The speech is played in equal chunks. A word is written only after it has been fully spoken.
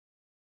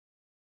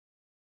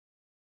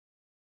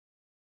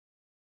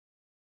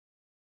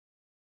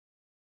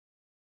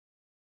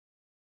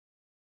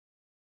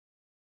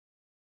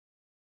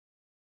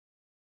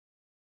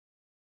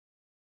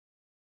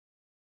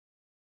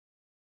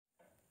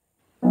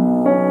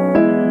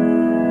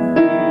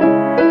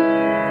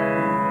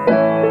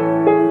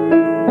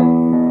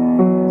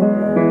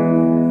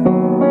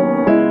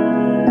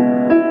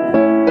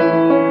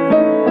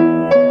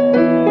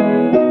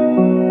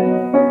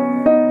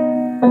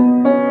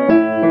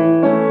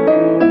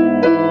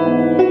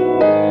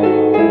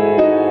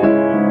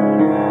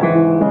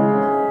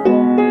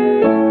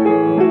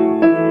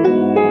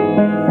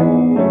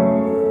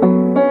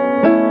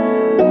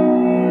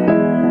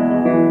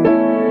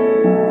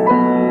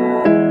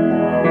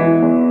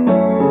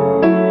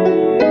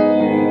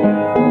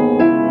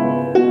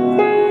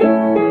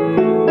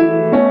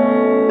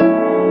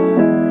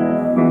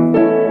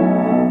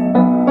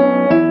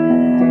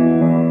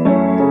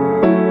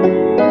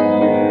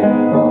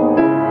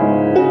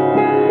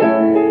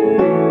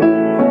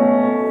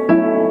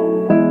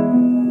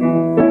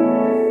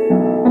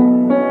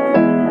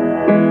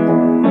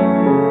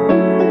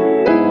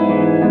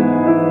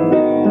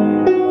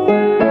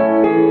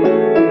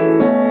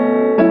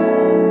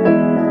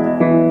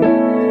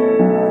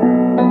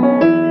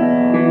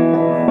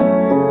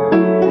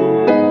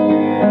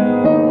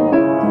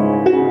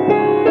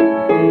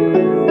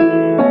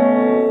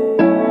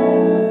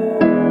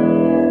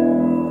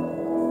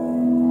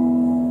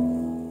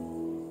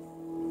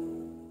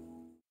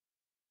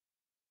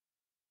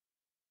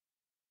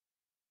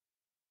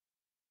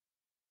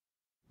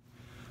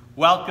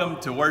Welcome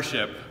to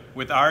worship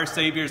with Our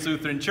Savior's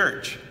Lutheran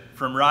Church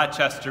from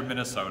Rochester,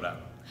 Minnesota.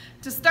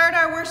 To start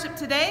our worship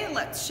today,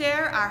 let's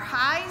share our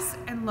highs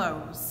and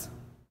lows.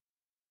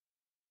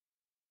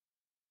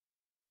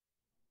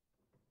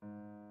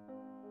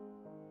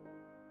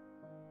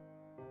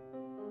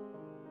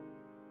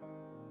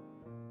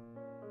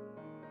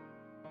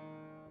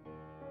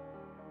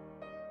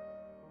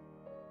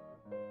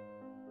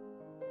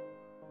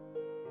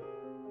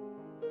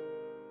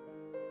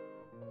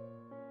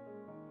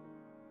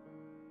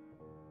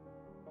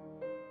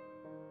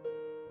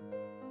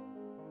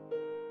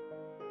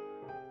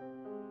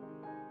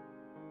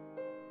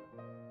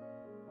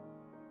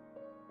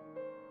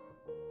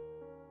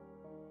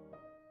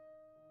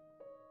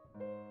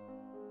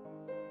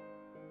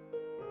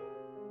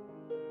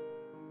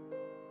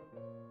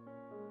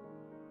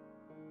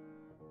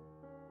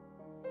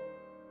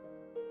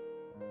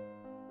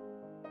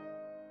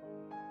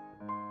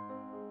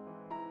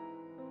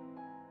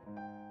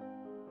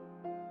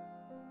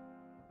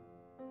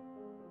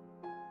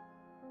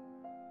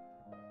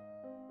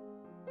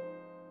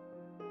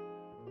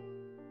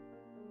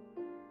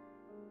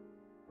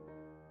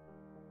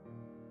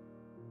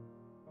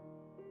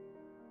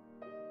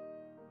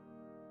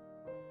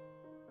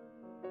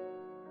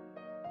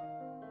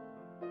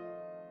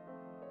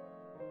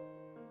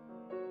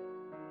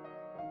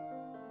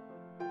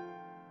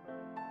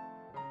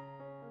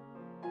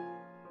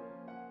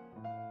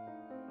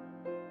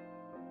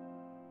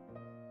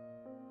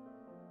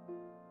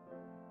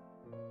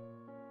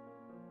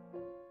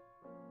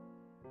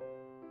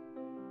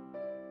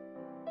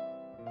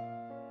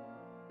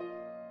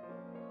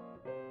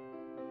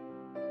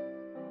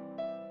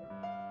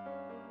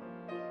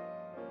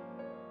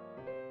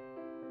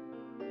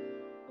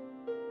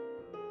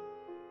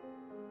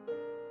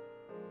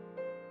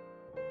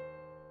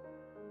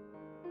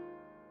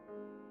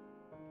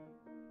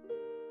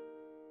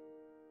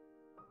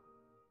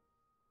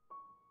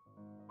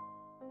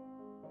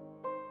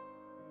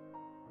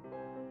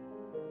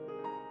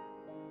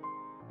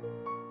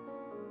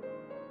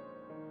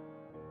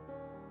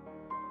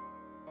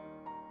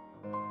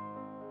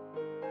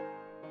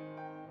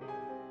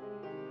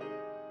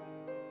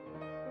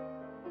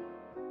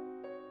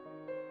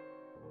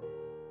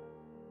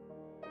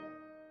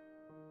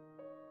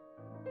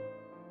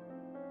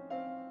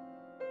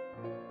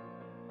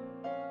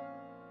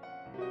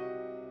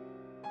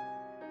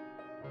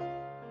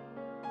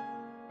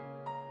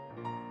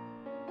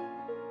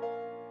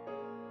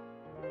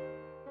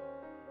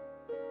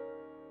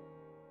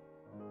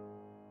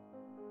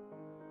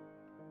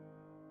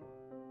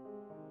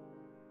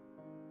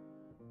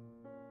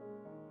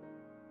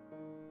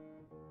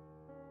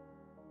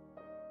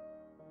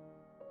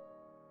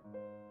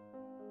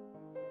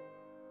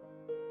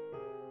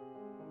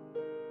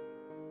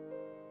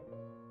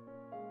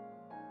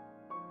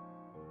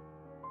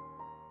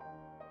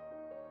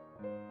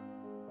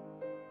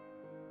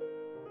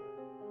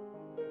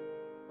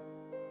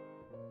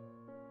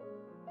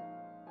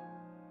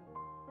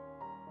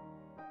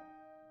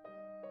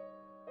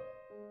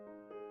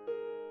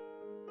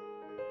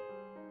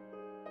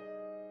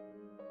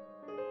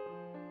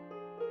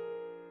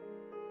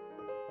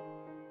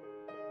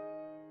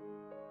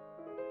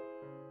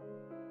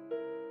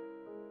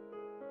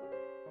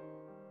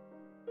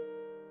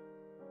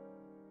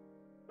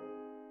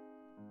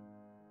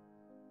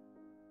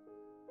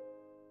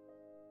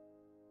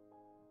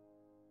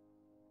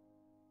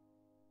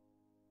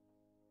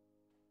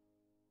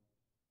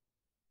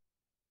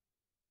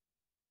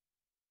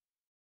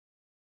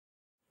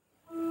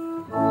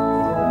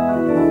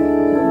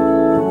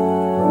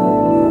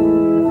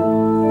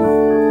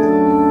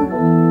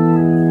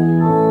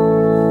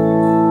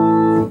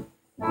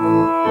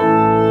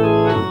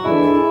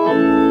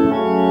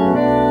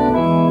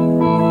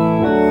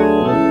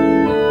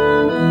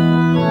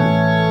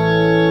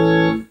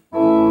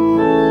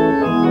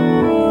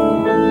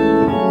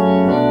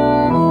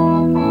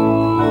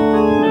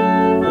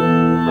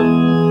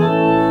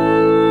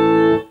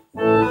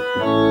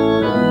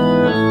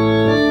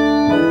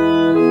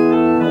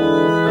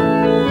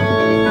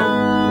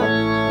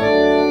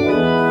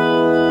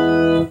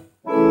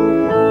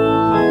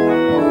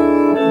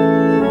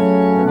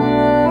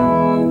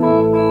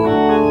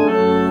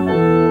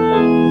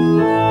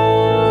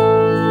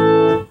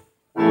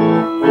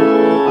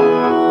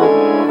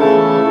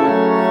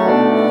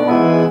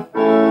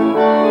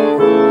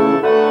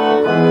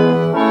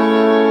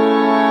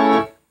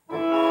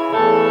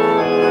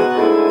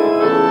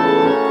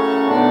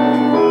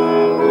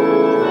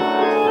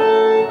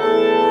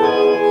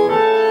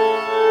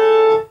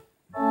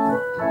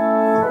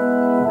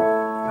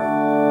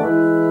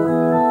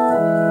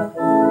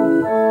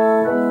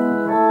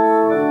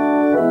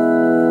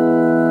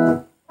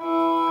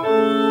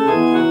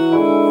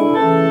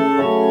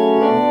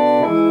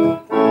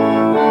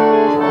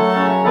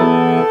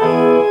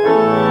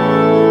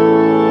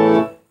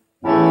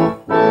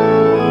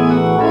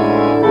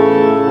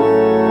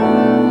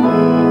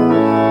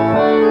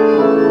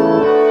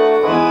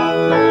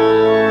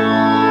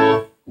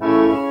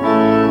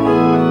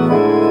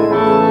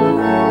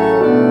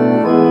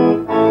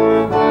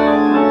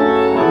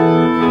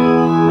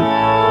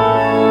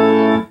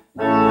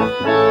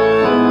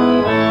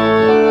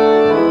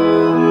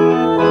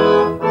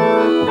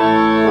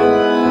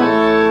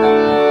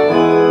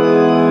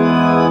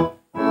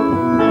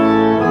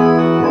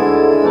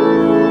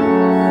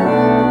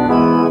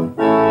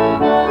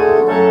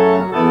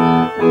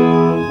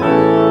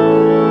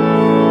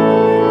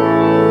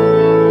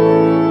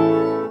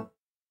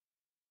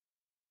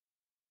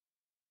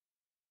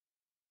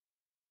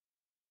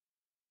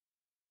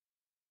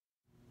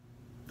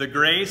 The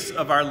grace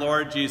of our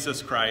Lord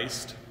Jesus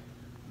Christ,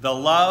 the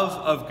love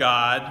of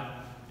God,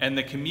 and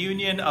the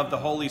communion of the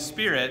Holy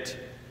Spirit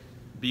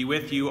be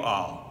with you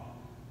all.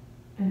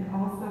 And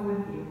also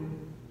with you.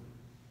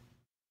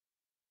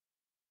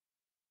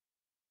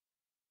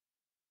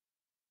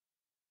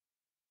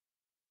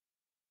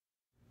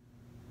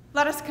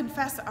 Let us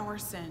confess our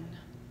sin,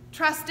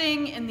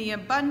 trusting in the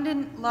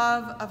abundant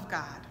love of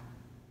God.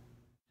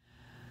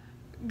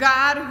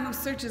 God who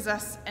searches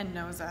us and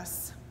knows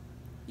us,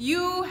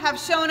 you have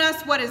shown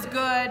us what is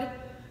good,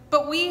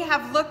 but we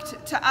have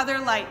looked to other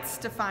lights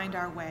to find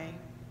our way.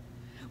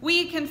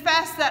 We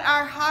confess that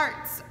our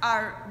hearts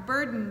are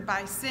burdened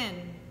by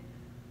sin,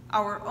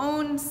 our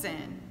own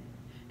sin,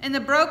 and the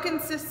broken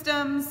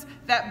systems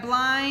that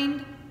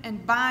blind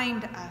and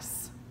bind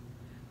us.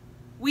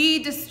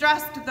 We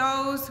distrust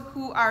those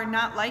who are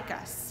not like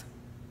us.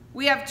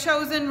 We have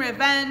chosen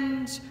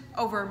revenge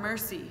over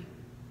mercy.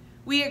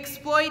 We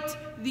exploit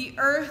the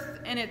earth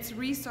and its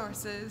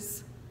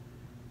resources,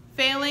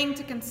 failing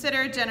to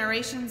consider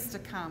generations to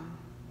come.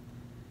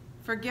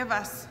 Forgive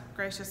us,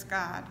 gracious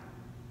God,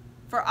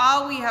 for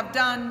all we have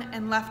done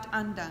and left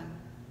undone.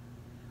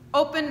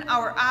 Open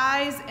our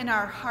eyes and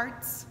our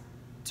hearts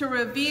to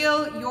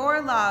reveal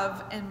your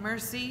love and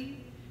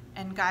mercy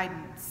and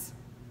guidance.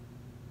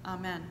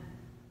 Amen.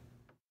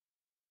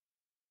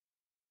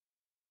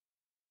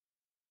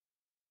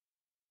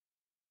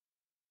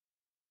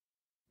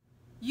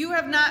 You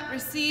have not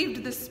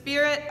received the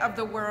spirit of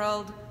the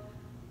world,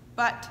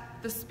 but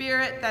the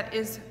Spirit that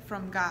is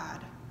from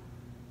God,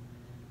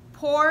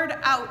 poured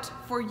out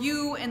for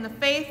you in the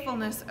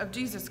faithfulness of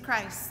Jesus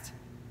Christ.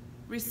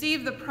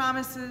 Receive the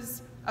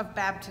promises of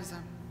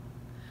baptism.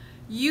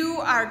 You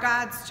are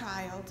God's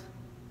child.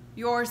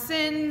 Your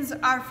sins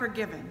are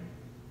forgiven.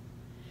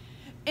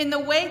 In the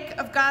wake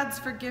of God's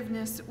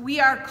forgiveness,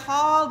 we are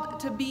called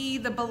to be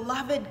the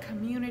beloved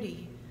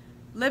community,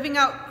 living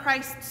out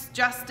Christ's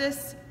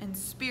justice and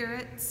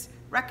Spirit's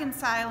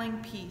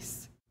reconciling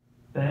peace.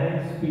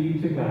 Thanks be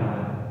to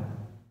God.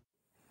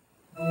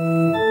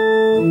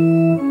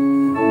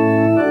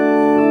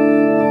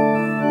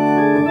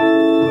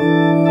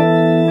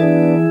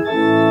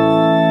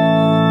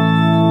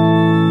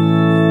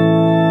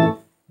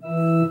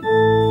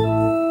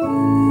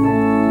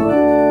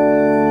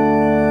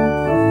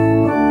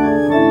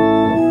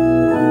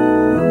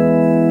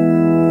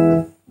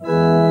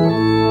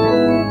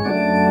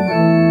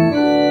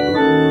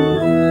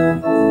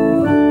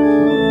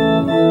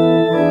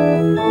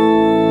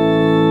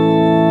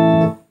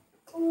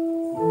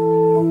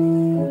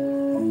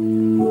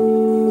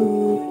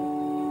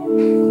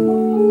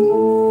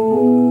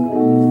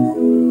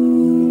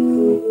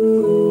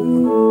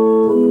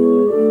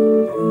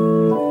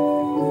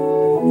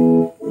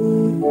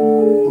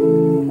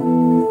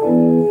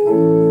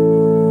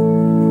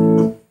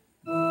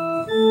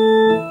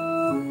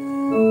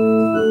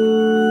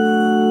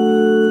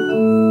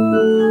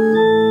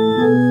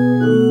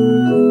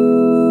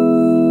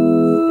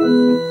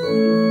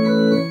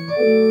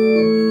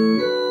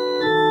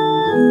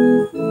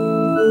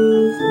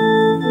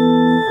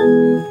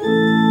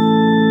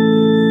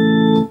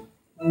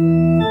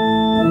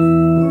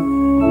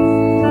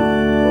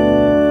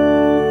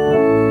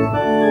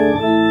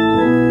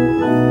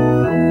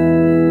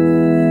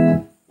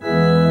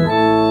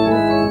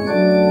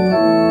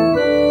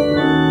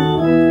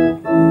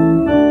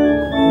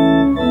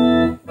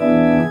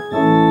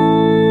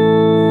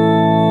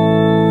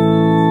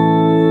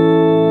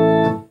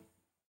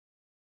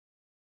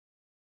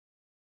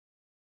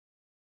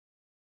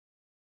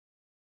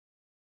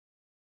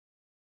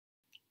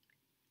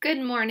 Good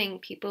morning,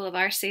 people of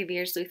Our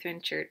Savior's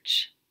Lutheran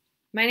Church.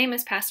 My name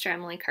is Pastor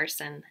Emily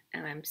Carson,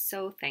 and I'm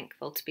so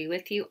thankful to be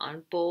with you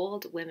on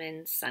Bold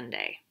Women's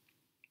Sunday.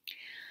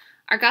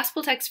 Our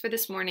gospel text for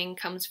this morning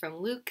comes from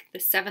Luke, the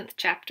 7th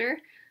chapter,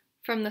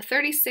 from the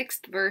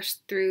 36th verse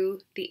through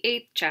the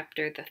 8th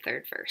chapter, the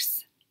 3rd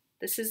verse.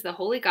 This is the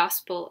Holy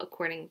Gospel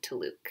according to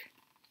Luke.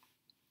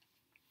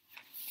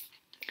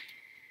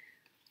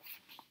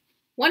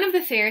 One of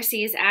the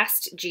Pharisees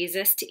asked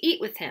Jesus to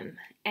eat with him,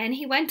 and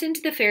he went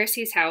into the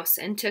Pharisee's house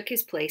and took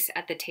his place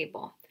at the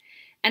table.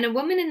 And a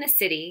woman in the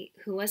city,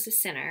 who was a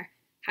sinner,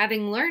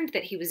 having learned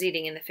that he was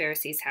eating in the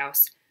Pharisee's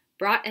house,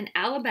 brought an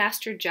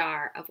alabaster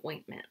jar of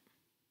ointment.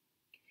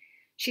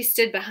 She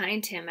stood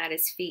behind him at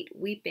his feet,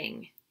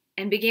 weeping,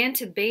 and began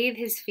to bathe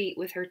his feet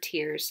with her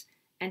tears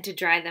and to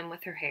dry them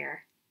with her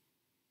hair.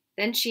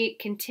 Then she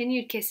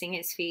continued kissing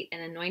his feet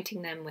and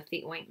anointing them with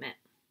the ointment.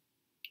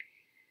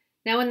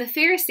 Now when the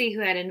Pharisee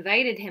who had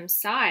invited him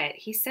saw it,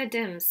 he said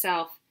to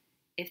himself,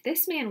 "If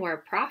this man were a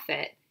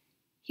prophet,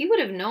 he would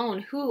have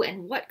known who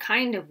and what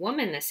kind of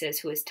woman this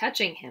is who is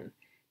touching him,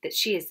 that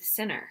she is the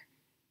sinner."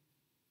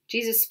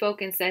 Jesus spoke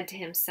and said to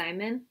him,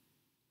 "Simon,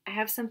 I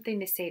have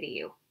something to say to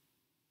you."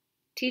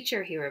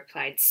 "Teacher," he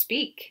replied,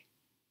 "speak."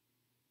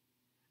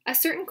 A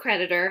certain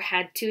creditor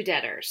had 2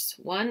 debtors.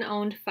 One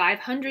owned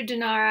 500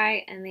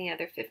 denarii and the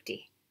other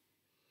 50.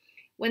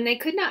 When they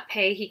could not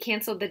pay, he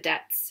canceled the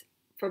debts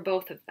for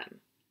both of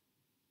them.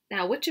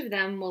 Now, which of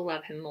them will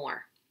love him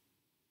more?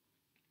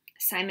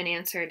 Simon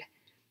answered,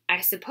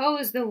 I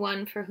suppose the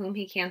one for whom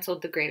he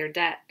canceled the greater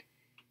debt.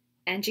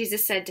 And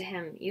Jesus said to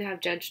him, You have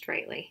judged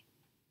rightly.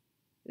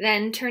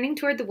 Then, turning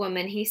toward the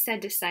woman, he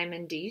said to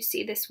Simon, Do you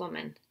see this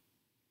woman?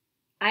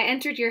 I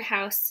entered your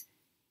house.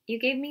 You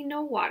gave me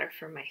no water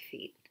for my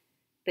feet,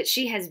 but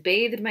she has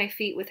bathed my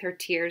feet with her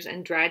tears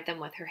and dried them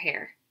with her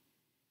hair.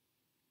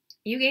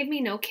 You gave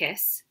me no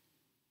kiss,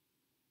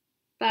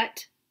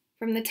 but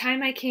from the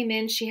time I came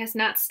in, she has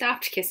not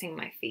stopped kissing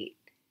my feet.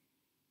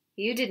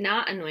 You did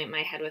not anoint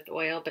my head with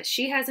oil, but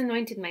she has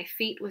anointed my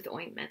feet with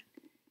ointment.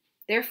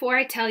 Therefore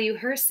I tell you,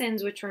 her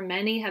sins, which were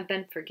many, have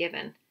been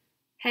forgiven.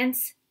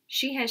 Hence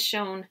she has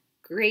shown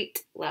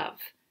great love.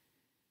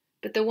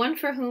 But the one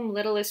for whom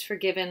little is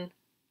forgiven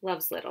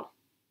loves little.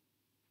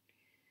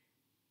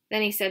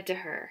 Then he said to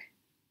her,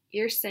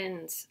 Your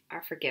sins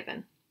are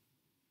forgiven.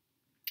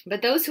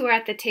 But those who were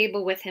at the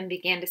table with him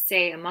began to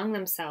say among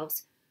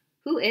themselves,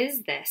 Who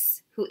is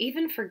this who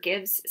even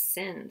forgives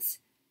sins?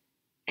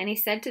 And he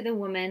said to the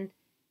woman,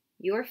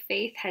 Your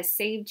faith has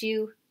saved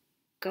you.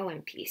 Go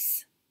in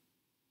peace.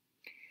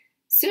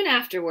 Soon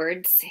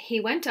afterwards, he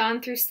went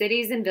on through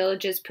cities and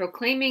villages,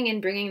 proclaiming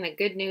and bringing the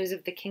good news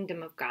of the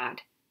kingdom of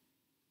God.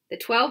 The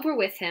 12 were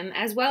with him,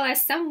 as well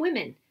as some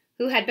women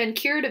who had been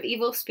cured of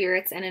evil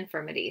spirits and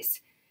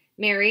infirmities.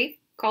 Mary,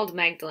 called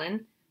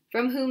Magdalene,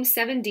 from whom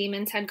 7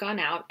 demons had gone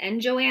out,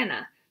 and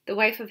Joanna, the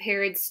wife of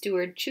Herod's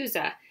steward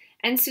Chuza,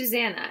 and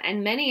Susanna,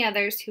 and many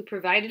others who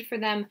provided for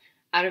them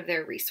out of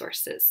their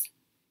resources.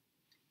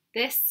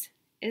 This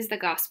is the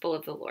gospel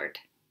of the Lord.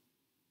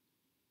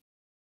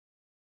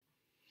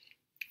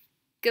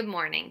 Good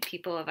morning,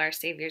 people of Our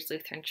Savior's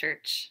Lutheran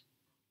Church.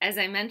 As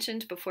I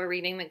mentioned before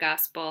reading the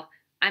gospel,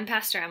 I'm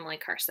Pastor Emily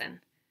Carson.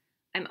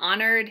 I'm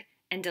honored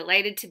and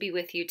delighted to be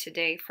with you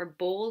today for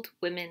Bold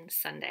Women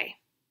Sunday.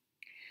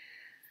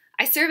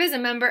 I serve as a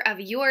member of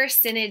your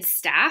synod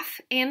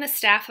staff and the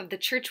staff of the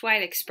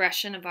church-wide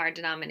expression of our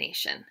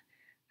denomination.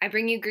 I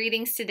bring you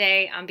greetings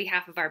today on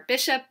behalf of our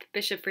bishop,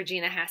 Bishop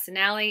Regina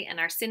Hassanali, and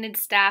our synod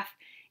staff,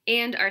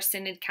 and our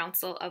synod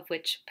council, of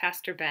which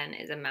Pastor Ben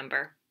is a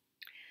member.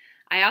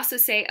 I also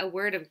say a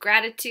word of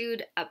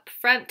gratitude up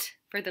front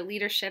for the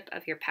leadership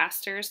of your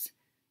pastors,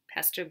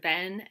 Pastor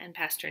Ben and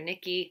Pastor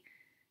Nikki,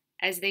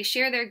 as they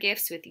share their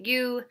gifts with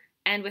you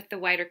and with the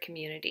wider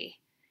community.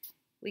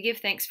 We give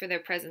thanks for their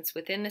presence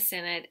within the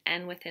synod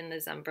and within the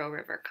Zumbro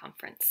River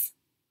Conference.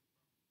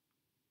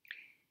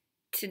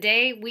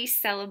 Today we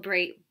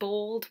celebrate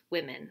bold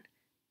women,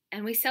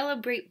 and we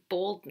celebrate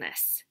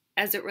boldness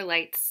as it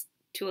relates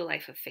to a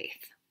life of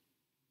faith.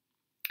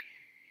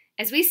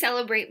 As we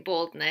celebrate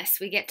boldness,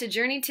 we get to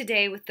journey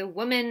today with the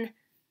woman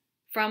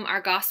from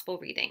our gospel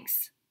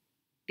readings,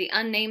 the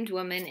unnamed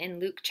woman in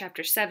Luke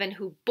chapter 7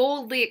 who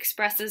boldly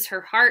expresses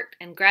her heart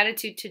and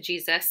gratitude to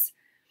Jesus,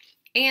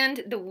 and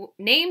the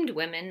named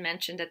women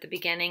mentioned at the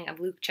beginning of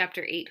Luke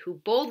chapter 8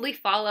 who boldly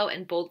follow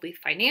and boldly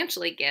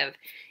financially give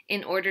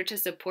in order to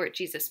support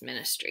Jesus'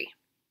 ministry.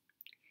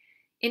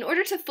 In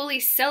order to fully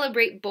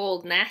celebrate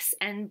boldness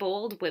and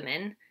bold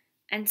women,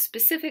 and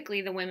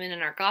specifically the women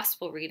in our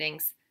gospel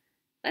readings,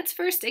 let's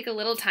first take a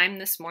little time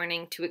this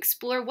morning to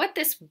explore what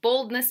this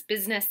boldness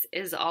business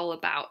is all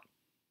about.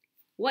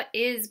 What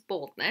is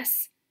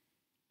boldness,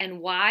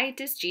 and why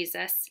does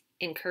Jesus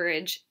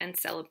encourage and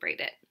celebrate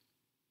it?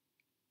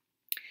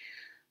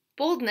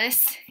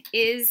 Boldness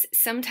is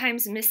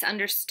sometimes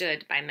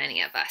misunderstood by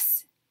many of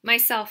us,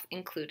 myself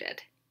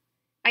included.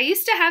 I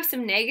used to have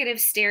some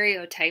negative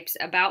stereotypes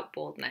about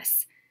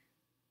boldness.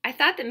 I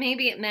thought that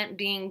maybe it meant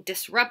being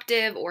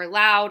disruptive or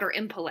loud or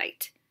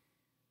impolite.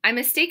 I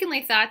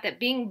mistakenly thought that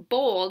being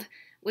bold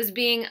was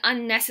being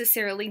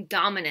unnecessarily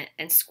dominant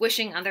and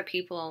squishing other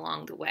people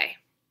along the way.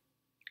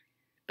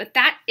 But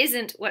that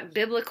isn't what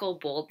biblical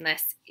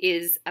boldness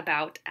is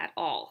about at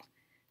all.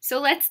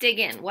 So let's dig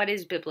in. What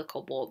is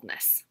biblical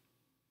boldness?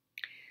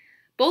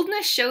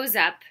 Boldness shows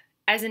up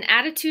as an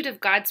attitude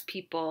of God's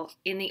people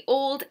in the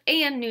Old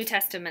and New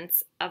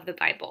Testaments of the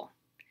Bible.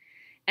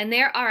 And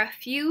there are a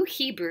few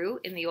Hebrew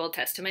in the Old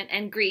Testament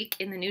and Greek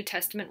in the New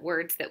Testament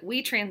words that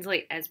we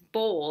translate as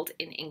bold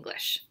in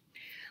English.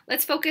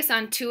 Let's focus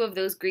on 2 of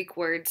those Greek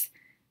words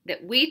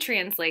that we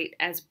translate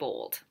as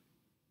bold.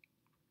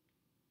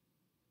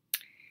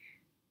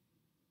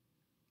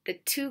 The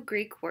 2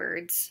 Greek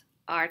words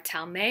are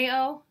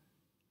talmeo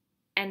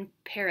and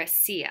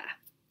parousia.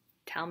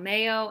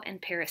 Talmeo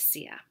and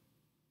parousia.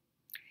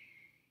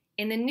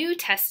 In the New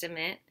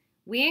Testament,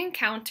 we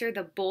encounter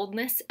the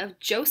boldness of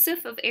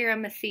Joseph of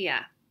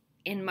Arimathea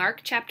in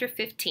Mark chapter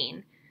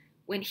 15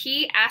 when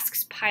he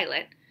asks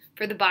Pilate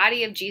for the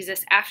body of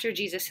Jesus after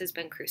Jesus has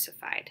been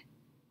crucified.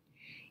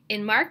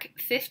 In Mark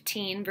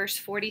 15, verse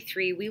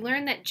 43, we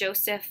learn that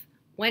Joseph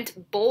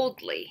went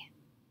boldly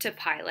to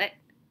Pilate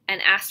and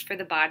asked for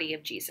the body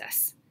of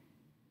Jesus.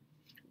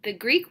 The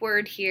Greek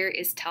word here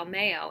is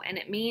talmeo, and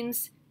it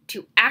means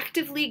to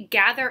actively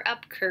gather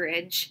up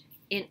courage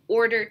in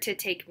order to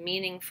take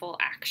meaningful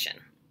action.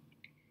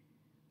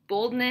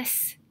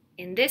 Boldness,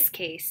 in this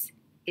case,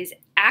 is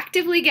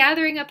actively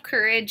gathering up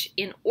courage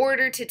in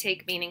order to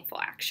take meaningful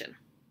action.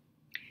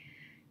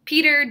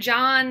 Peter,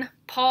 John,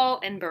 Paul,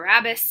 and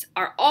Barabbas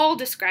are all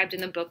described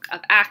in the book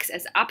of Acts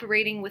as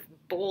operating with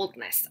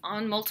boldness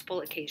on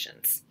multiple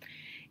occasions.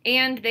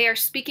 And they are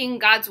speaking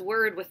God's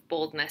word with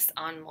boldness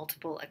on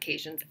multiple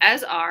occasions,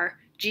 as are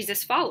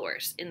Jesus'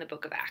 followers in the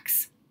book of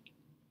Acts.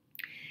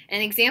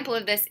 An example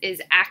of this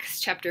is Acts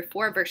chapter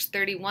 4, verse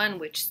 31,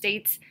 which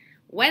states,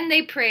 "When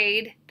they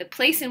prayed, the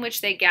place in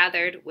which they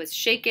gathered was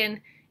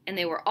shaken, and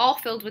they were all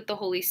filled with the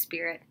Holy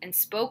Spirit and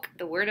spoke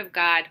the word of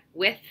God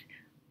with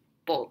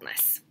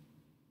boldness."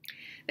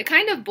 The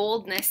kind of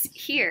boldness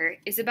here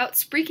is about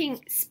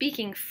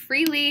speaking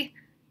freely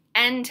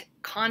and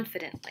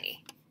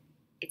confidently.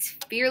 It's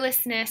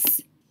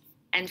fearlessness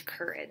and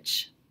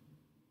courage.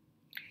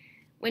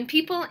 When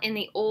people in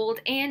the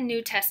Old and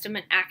New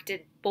Testament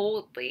acted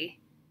boldly,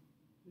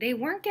 they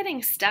weren't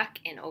getting stuck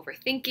in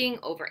overthinking,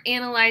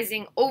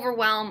 overanalyzing,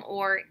 overwhelm,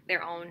 or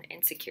their own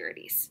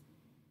insecurities.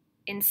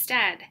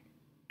 Instead,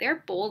 their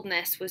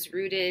boldness was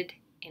rooted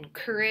in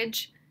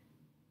courage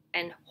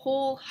and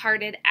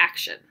wholehearted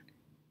action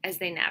as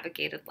they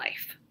navigated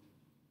life.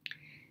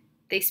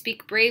 They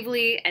speak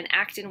bravely and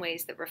act in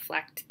ways that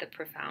reflect the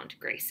profound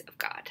grace of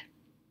God.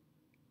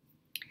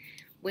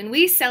 When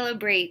we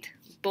celebrate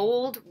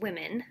bold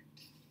women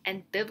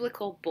and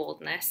biblical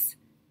boldness,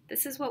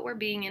 this is what we're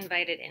being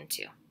invited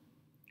into.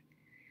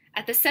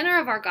 At the center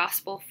of our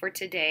gospel for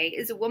today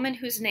is a woman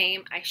whose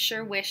name I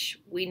sure wish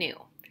we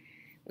knew.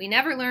 We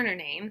never learn her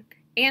name,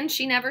 and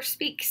she never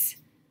speaks.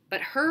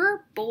 But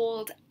her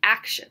bold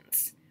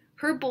actions,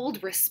 her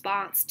bold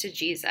response to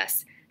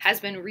Jesus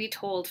has been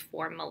retold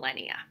for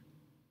millennia.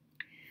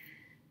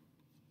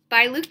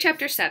 By Luke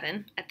chapter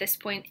 7, at this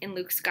point in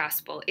Luke's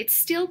gospel, it's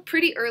still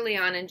pretty early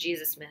on in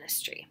Jesus'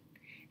 ministry,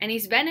 and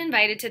he's been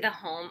invited to the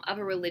home of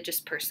a religious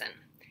person.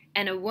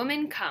 And a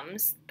woman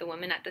comes, the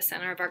woman at the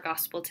center of our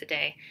gospel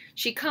today,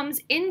 she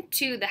comes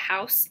into the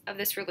house of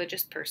this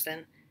religious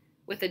person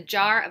with a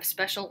jar of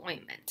special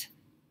ointment.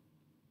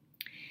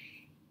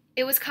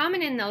 It was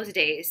common in those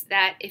days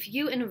that if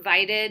you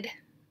invited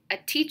a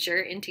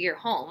teacher into your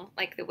home,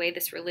 like the way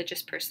this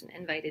religious person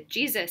invited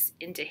Jesus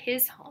into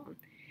his home,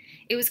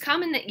 it was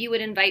common that you would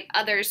invite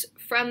others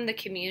from the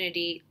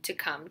community to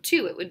come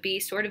too. It would be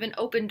sort of an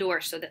open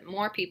door so that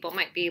more people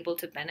might be able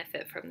to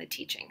benefit from the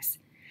teachings.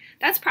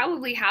 That's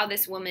probably how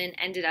this woman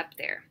ended up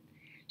there.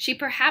 She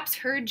perhaps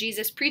heard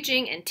Jesus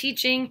preaching and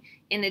teaching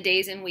in the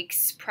days and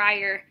weeks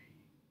prior.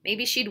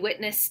 Maybe she'd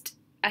witnessed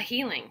a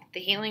healing, the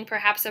healing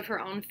perhaps of her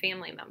own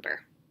family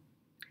member.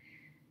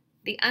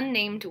 The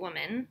unnamed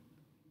woman,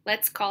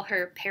 let's call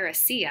her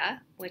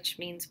Parousia, which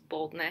means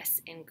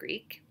boldness in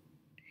Greek.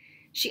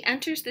 She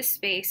enters the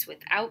space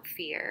without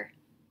fear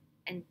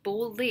and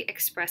boldly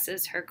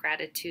expresses her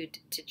gratitude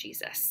to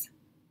Jesus.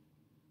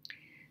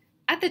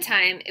 At the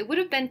time, it would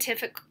have been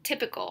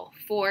typical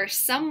for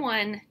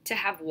someone to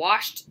have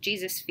washed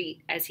Jesus'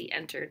 feet as he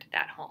entered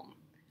that home,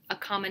 a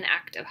common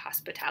act of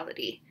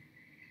hospitality.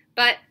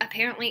 But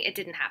apparently it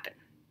didn't happen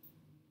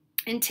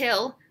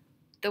until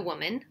the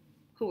woman,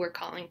 who we're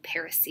calling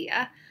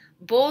Parousia,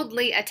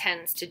 boldly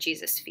attends to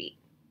Jesus' feet.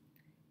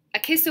 A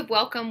kiss of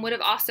welcome would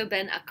have also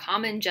been a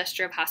common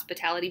gesture of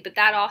hospitality, but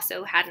that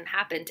also hadn't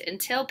happened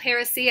until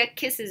Parousia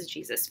kisses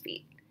Jesus'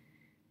 feet.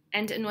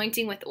 And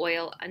anointing with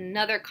oil,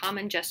 another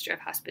common gesture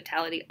of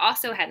hospitality,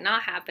 also had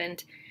not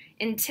happened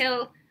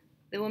until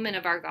the woman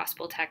of our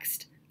gospel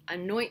text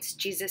anoints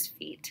Jesus'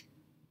 feet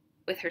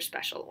with her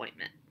special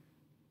ointment.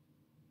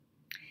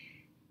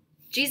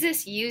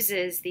 Jesus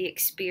uses the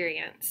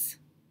experience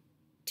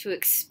to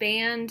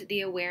expand the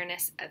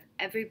awareness of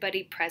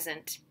everybody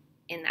present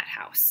in that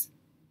house.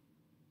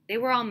 They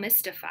were all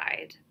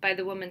mystified by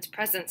the woman's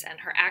presence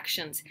and her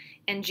actions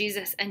and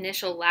Jesus'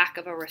 initial lack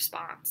of a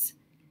response.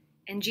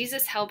 And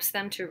Jesus helps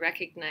them to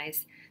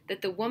recognize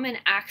that the woman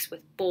acts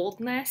with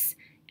boldness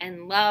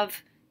and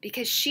love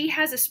because she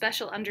has a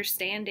special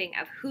understanding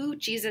of who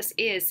Jesus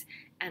is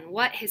and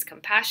what his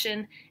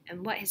compassion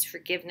and what his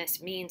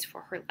forgiveness means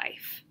for her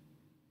life.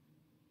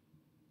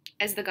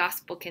 As the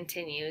gospel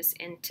continues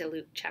into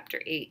Luke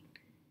chapter 8,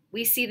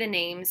 we see the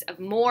names of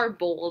more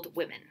bold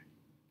women.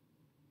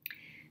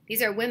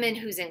 These are women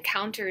whose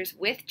encounters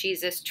with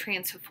Jesus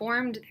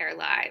transformed their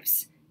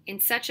lives in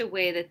such a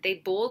way that they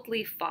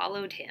boldly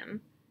followed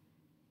him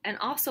and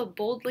also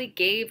boldly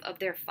gave of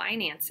their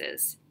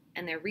finances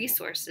and their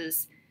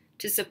resources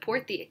to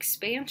support the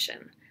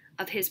expansion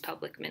of his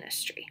public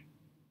ministry.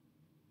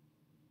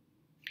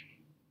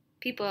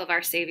 People of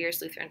Our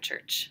Savior's Lutheran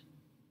Church,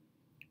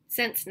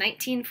 since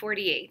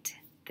 1948,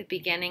 the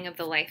beginning of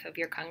the life of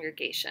your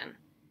congregation,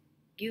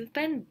 you've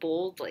been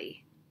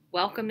boldly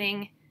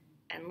welcoming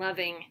and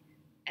loving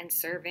and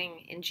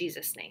serving in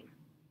Jesus' name.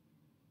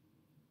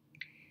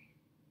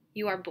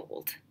 You are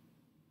bold,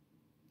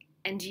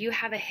 and you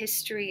have a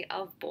history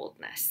of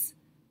boldness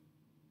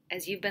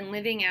as you've been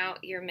living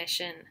out your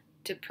mission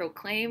to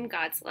proclaim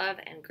God's love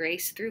and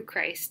grace through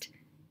Christ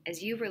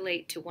as you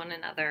relate to one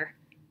another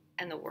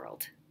and the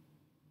world.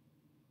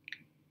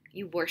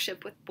 You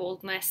worship with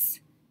boldness,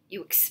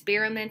 you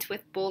experiment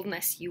with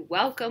boldness, you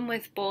welcome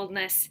with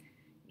boldness,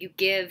 you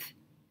give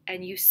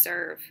and you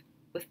serve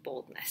with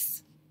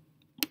boldness.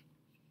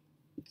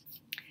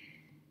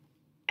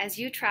 As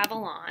you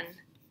travel on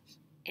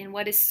in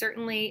what is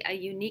certainly a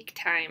unique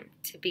time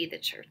to be the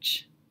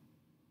church,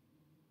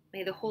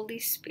 may the Holy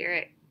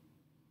Spirit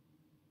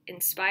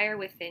inspire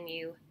within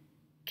you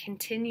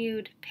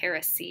continued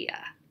parousia,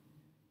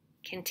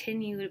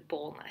 continued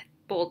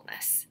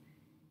boldness,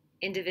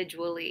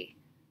 individually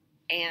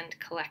and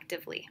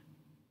collectively.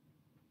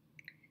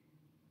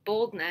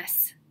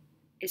 Boldness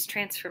is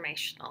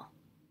transformational,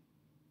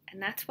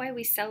 and that's why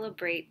we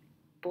celebrate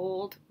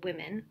bold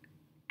women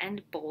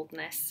and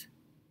boldness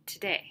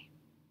today.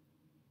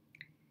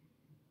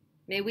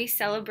 May we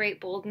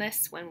celebrate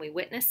boldness when we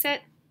witness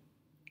it.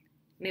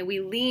 May we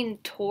lean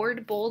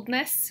toward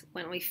boldness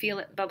when we feel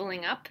it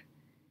bubbling up.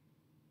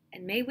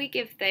 And may we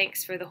give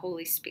thanks for the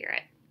Holy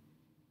Spirit,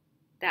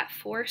 that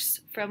force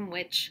from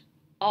which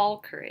all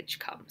courage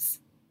comes.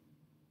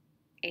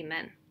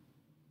 Amen.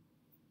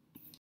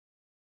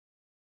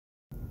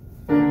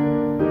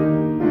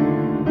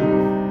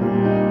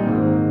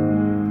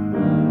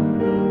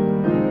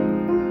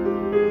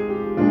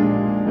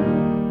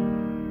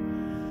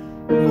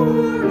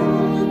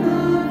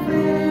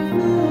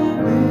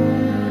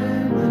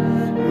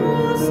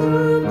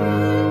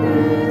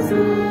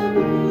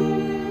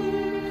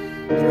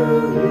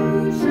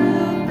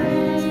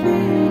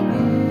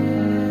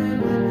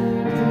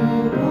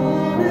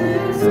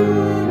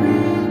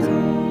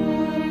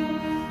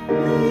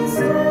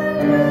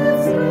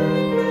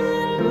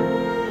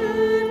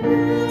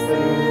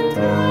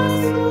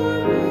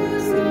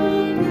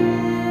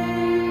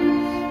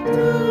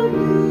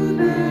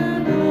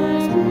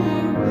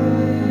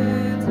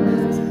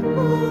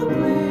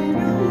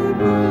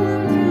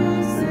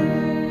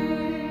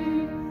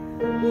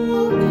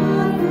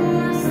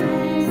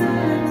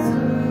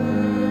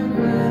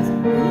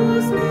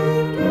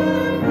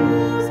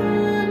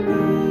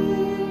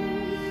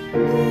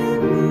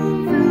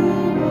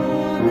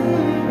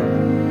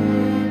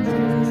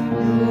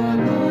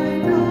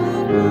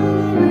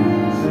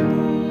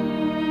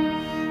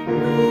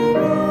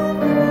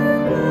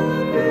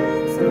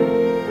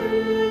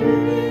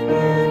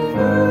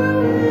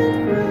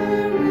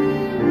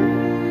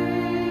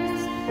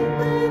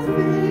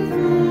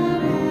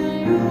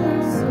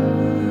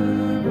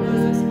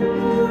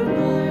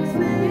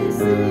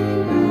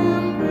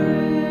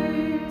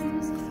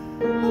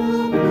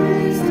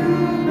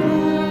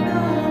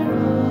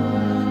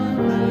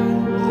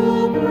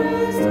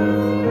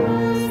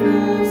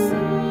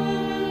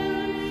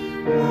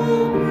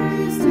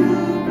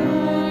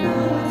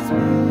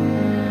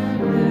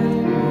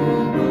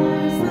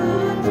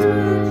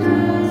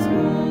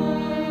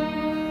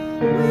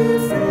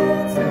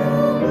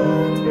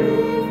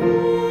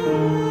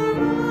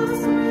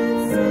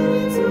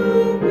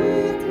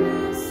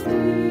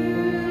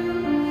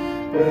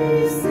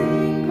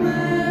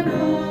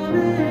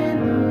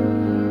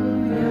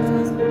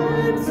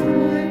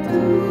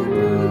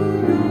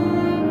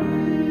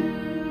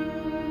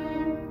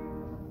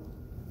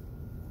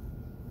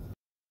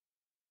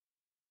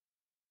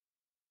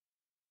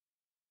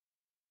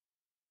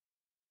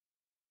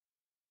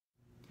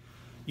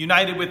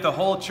 United with the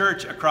whole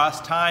church across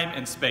time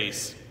and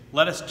space,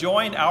 let us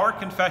join our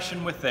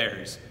confession with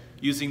theirs,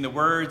 using the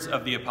words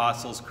of the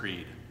Apostles'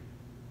 Creed.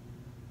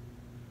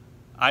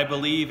 I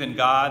believe in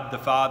God, the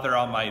Father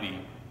Almighty,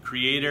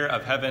 creator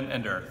of heaven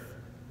and earth.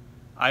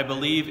 I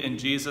believe in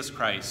Jesus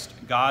Christ,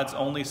 God's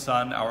only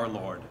Son, our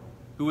Lord,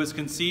 who was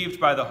conceived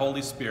by the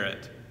Holy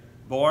Spirit,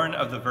 born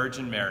of the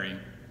Virgin Mary,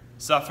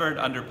 suffered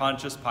under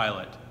Pontius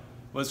Pilate,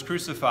 was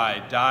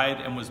crucified,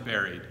 died, and was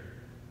buried.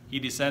 He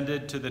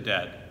descended to the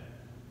dead.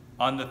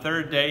 On the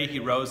third day he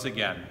rose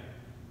again.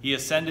 He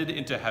ascended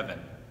into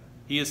heaven.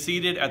 He is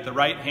seated at the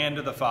right hand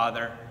of the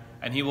Father,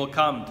 and he will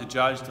come to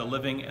judge the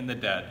living and the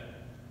dead.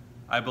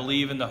 I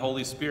believe in the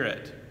Holy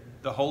Spirit,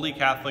 the Holy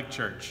Catholic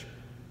Church,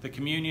 the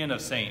communion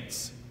of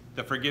saints,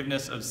 the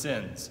forgiveness of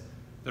sins,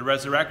 the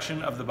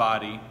resurrection of the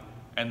body,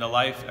 and the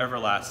life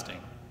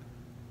everlasting.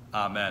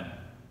 Amen.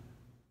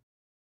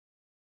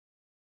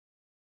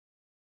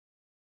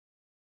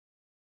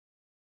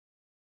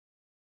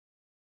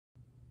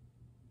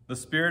 The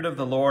Spirit of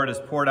the Lord is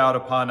poured out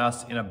upon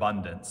us in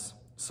abundance.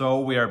 So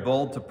we are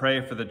bold to pray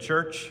for the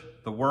church,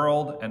 the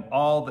world, and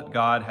all that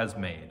God has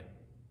made.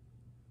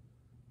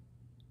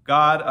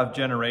 God of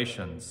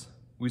generations,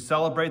 we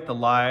celebrate the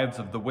lives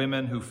of the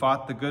women who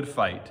fought the good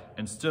fight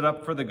and stood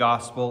up for the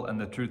gospel and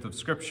the truth of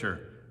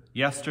Scripture,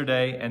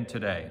 yesterday and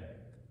today.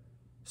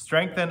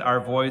 Strengthen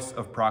our voice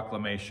of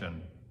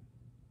proclamation.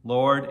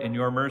 Lord, in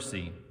your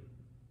mercy,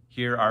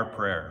 hear our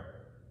prayer.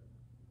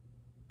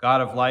 God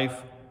of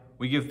life,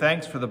 we give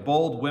thanks for the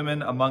bold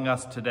women among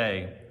us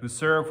today who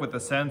serve with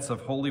a sense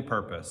of holy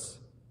purpose.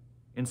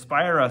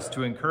 Inspire us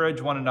to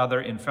encourage one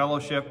another in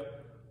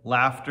fellowship,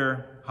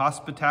 laughter,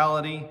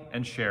 hospitality,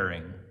 and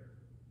sharing.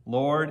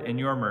 Lord, in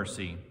your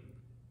mercy,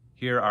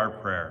 hear our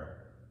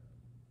prayer.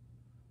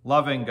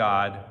 Loving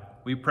God,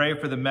 we pray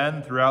for the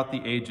men throughout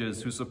the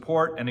ages who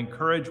support and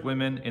encourage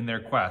women in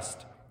their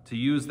quest to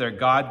use their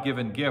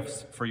God-given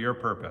gifts for your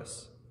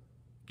purpose.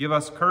 Give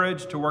us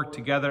courage to work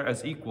together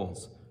as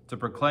equals to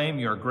proclaim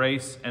your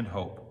grace and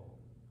hope.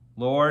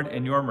 Lord,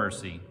 in your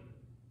mercy,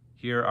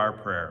 hear our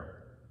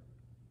prayer.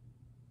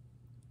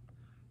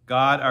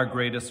 God, our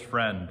greatest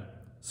friend,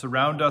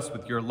 surround us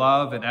with your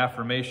love and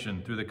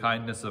affirmation through the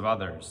kindness of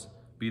others,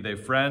 be they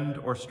friend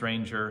or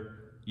stranger,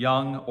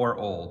 young or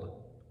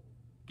old.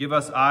 Give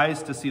us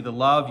eyes to see the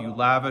love you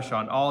lavish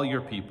on all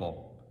your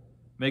people.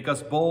 Make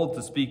us bold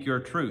to speak your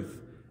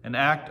truth and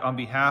act on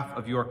behalf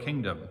of your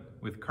kingdom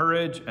with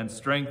courage and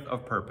strength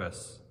of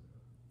purpose.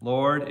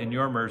 Lord, in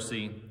your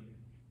mercy,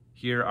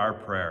 hear our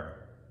prayer.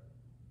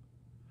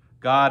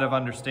 God of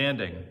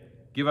understanding,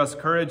 give us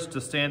courage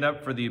to stand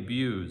up for the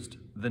abused,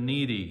 the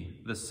needy,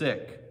 the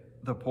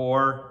sick, the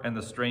poor, and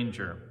the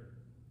stranger.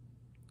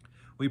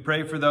 We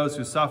pray for those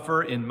who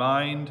suffer in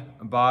mind,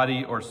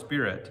 body, or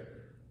spirit,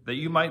 that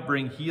you might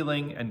bring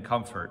healing and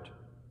comfort.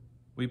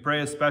 We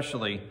pray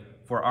especially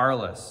for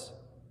Arliss,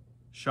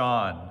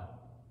 Sean,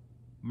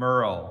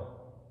 Merle,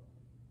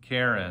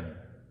 Karen,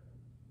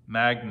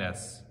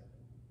 Magnus,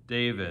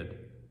 David,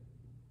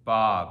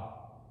 Bob,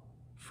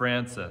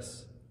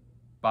 Francis,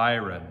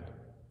 Byron,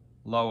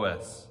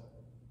 Lois,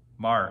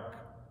 Mark,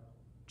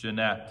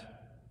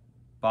 Jeanette,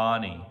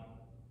 Bonnie,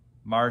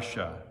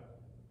 Marcia,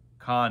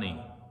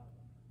 Connie,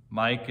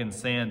 Mike and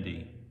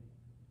Sandy,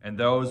 and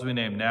those we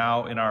name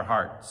now in our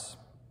hearts.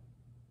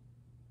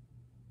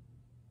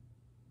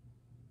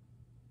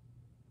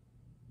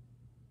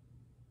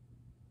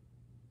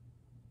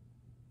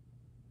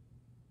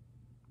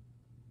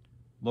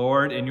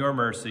 Lord, in your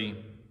mercy,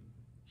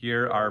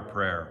 hear our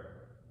prayer.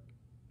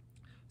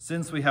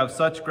 Since we have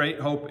such great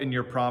hope in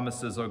your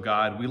promises, O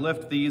God, we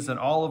lift these and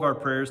all of our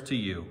prayers to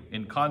you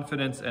in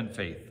confidence and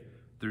faith,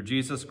 through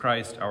Jesus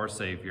Christ, our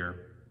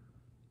Savior.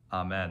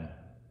 Amen.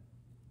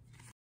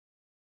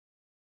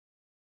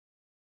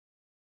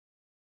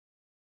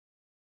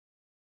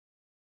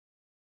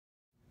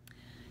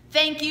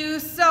 Thank you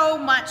so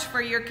much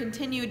for your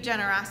continued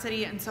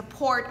generosity and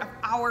support of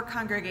our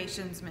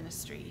congregation's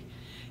ministry.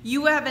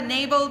 You have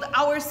enabled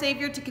our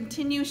Savior to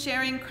continue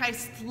sharing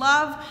Christ's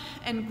love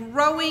and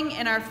growing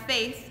in our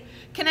faith,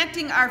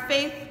 connecting our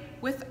faith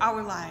with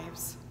our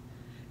lives.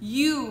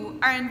 You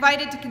are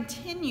invited to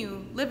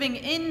continue living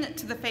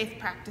into the faith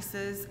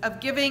practices of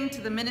giving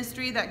to the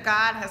ministry that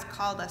God has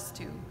called us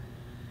to.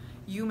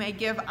 You may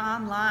give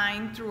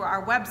online through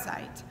our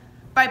website,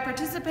 by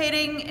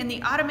participating in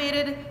the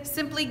automated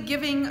Simply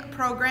Giving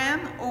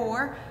program,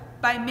 or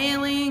by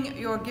mailing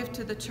your gift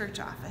to the church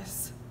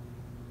office.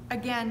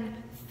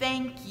 Again,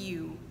 thank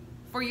you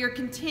for your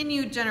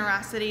continued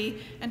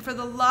generosity and for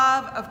the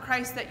love of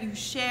Christ that you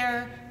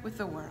share with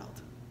the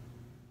world.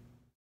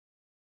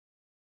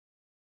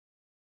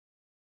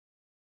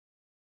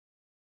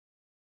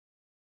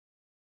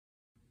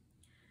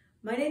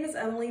 My name is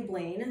Emily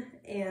Blaine,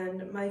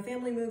 and my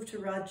family moved to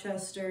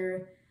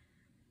Rochester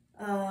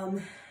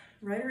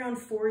right around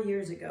 4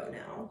 years ago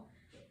now.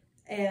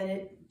 And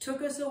it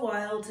took us a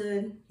while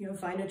to,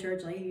 find a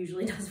church like it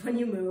usually does when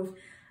you move.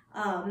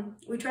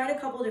 We tried a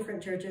couple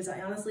different churches.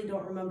 I honestly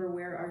don't remember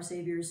where our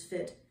Saviors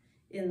fit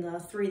in the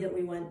 3 that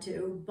we went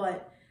to,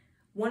 but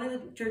one of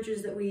the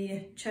churches that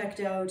we checked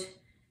out,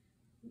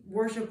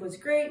 worship was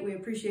great. We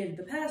appreciated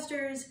the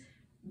pastors,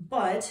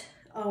 but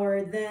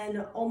our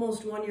then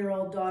almost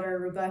 1-year-old daughter,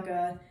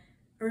 Rebecca,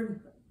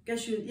 or I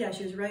guess she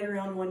was right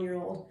around 1 year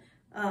old.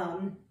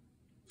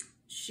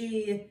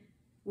 She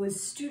was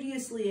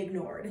studiously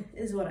ignored,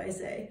 is what I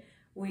say.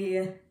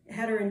 We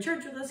had her in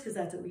church with us because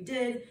that's what we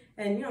did.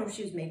 And,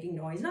 she was making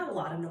noise, not a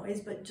lot of noise,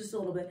 but just a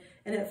little bit.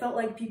 And it felt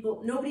like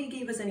nobody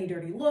gave us any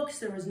dirty looks.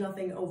 There was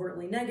nothing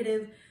overtly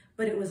negative,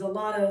 but it was a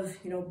lot of,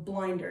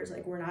 blinders.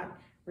 Like we're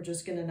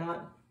just going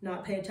to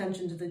not pay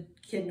attention to the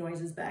kid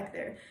noises back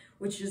there,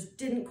 which just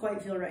didn't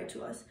quite feel right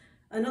to us.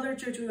 Another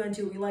church we went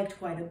to, we liked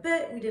quite a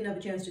bit. We didn't have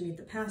a chance to meet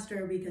the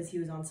pastor because he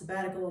was on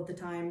sabbatical at the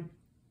time.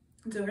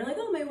 And so we're like,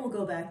 oh, maybe we'll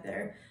go back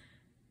there.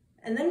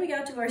 And then we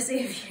got to our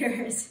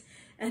Saviors,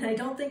 and I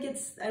don't think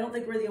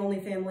we're the only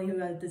family who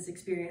had this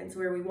experience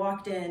where we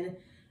walked in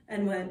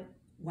and went,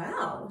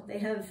 wow, they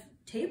have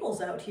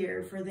tables out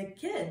here for the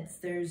kids.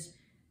 There's,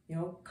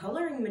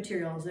 coloring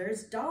materials,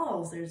 there's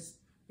dolls, there's,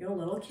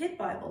 little kid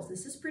Bibles.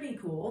 This is pretty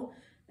cool.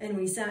 And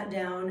we sat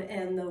down,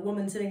 and the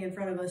woman sitting in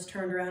front of us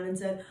turned around and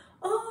said,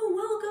 oh,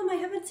 welcome.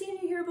 I haven't seen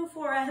you here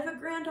before. I have a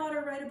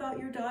granddaughter right about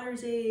your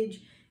daughter's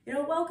age.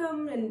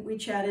 Welcome. And we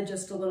chatted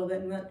just a little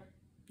bit and went,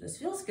 this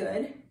feels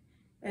good.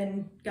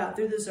 And got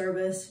through the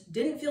service,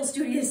 didn't feel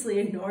studiously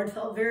ignored,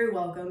 felt very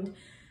welcomed.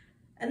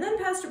 And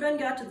then Pastor Ben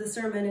got to the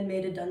sermon and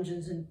made a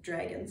Dungeons and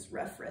Dragons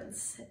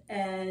reference.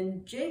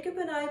 And Jacob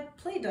and I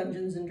play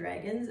Dungeons and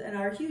Dragons and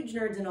are huge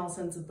nerds in all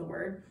sense of the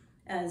word,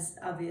 as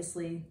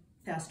obviously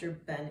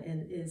Pastor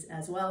Ben is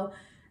as well.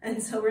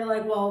 And so we're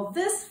like, well,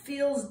 this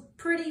feels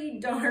pretty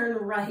darn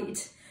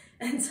right.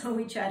 And so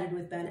we chatted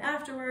with Ben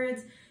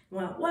afterwards.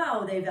 Went,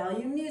 wow, they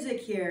value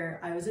music here.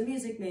 I was a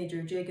music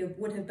major. Jacob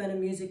would have been a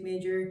music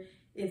major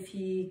if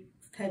he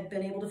had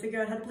been able to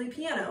figure out how to play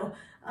piano.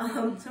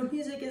 So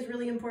music is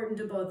really important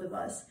to both of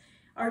us.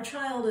 our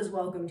child is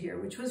welcomed here,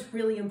 which was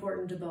really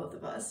important to both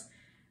of us.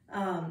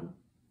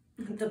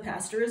 The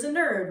pastor is a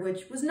nerd,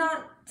 which was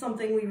not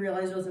something we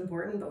realized was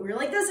important, but we were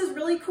like, this is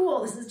really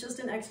cool. This is just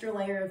an extra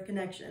layer of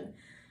connection.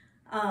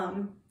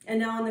 And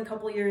now in the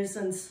couple years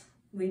since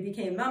we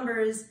became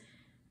members,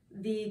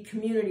 the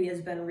community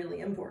has been really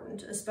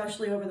important,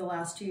 especially over the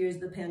last 2 years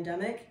of the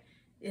pandemic.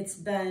 It's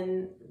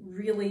been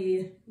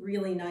really,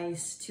 really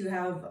nice to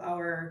have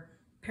our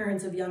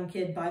Parents of Young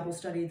Kid Bible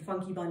Study, the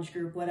Funky Bunch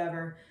group,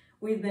 whatever.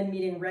 We've been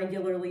meeting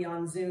regularly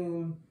on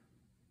Zoom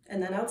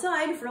and then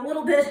outside for a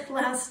little bit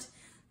last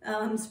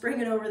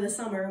spring and over the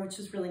summer, which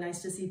is really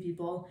nice to see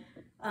people.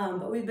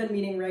 But we've been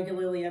meeting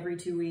regularly every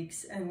 2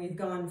 weeks, and we've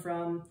gone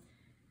from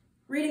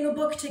reading a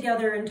book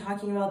together and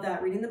talking about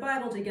that, reading the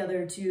Bible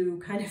together, to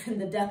kind of in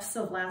the depths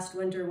of last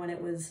winter when it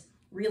was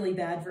really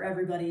bad for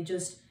everybody,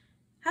 just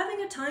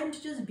having a time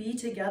to just be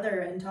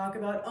together and talk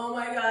about, oh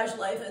my gosh,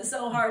 life is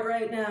so hard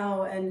right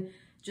now, and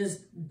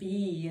just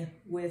be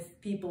with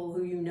people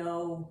who you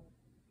know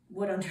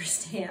would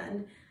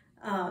understand.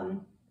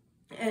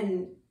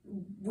 And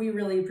we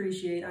really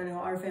appreciate, I know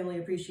our family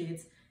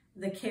appreciates,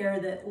 the care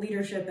that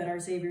leadership at Our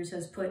Saviors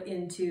has put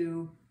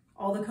into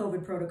all the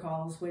COVID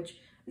protocols, which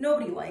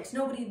nobody likes.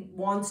 Nobody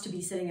wants to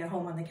be sitting at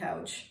home on the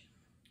couch.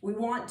 We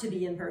want to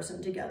be in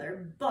person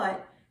together,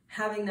 but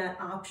having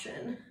that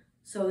option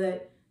so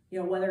that, you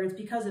know, whether it's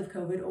because of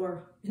COVID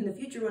or in the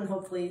future when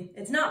hopefully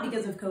it's not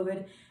because of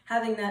COVID,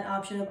 having that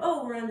option of,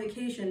 oh, we're on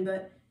vacation,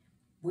 but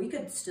we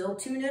could still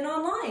tune in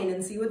online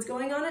and see what's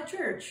going on at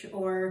church,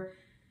 or,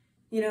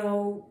 you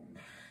know,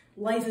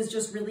 life is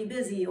just really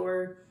busy,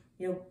 or,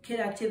 you know, kid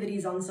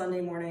activities on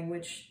Sunday morning,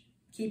 which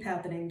keep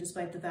happening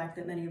despite the fact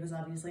that many of us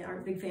obviously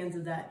aren't big fans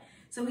of that.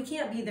 So we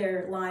can't be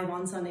there live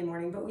on Sunday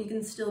morning, but we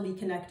can still be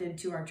connected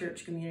to our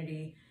church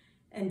community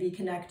and be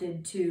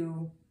connected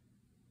to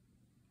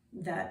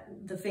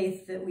the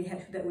faith that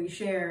we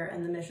share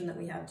and the mission that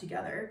we have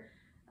together.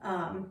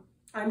 I'm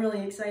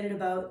really excited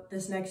about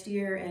this next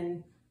year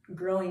and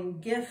growing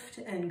Gift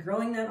and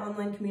growing that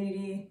online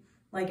community.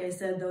 Like I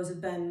said, those have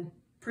been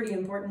pretty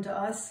important to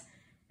us.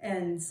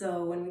 And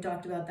so when we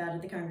talked about that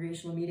at the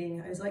congregational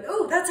meeting, I was like,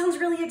 oh, that sounds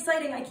really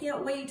exciting. I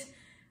can't wait.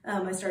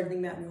 I started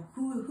thinking about, you know,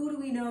 who do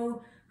we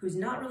know who's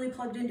not really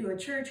plugged into a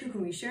church? Who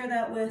can we share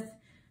that with?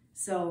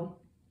 So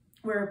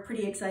we're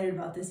pretty excited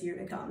about this year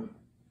to come.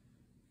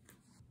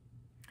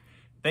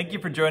 Thank you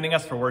for joining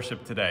us for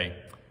worship today.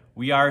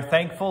 We are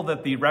thankful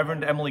that the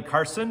Reverend Emily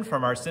Carson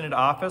from our Synod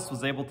office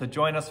was able to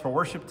join us for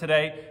worship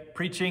today,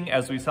 preaching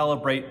as we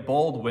celebrate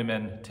Bold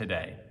Women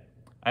Today.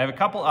 I have a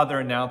couple other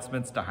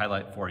announcements to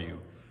highlight for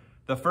you.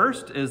 The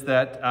first is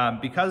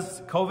that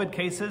because COVID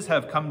cases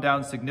have come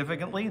down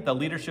significantly, the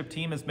leadership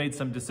team has made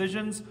some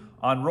decisions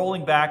on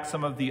rolling back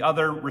some of the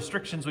other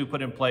restrictions we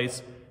put in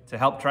place to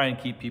help try and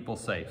keep people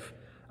safe.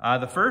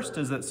 The first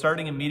is that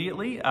starting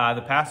immediately,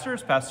 the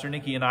pastors, Pastor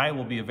Nikki and I,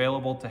 will be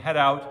available to head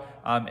out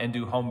and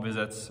do home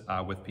visits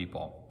with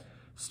people.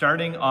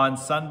 Starting on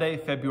Sunday,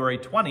 February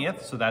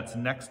 20th, so that's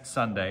next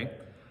Sunday,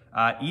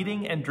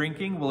 eating and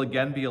drinking will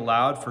again be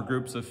allowed for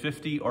groups of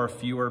 50 or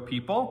fewer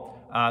people.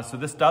 So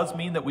this does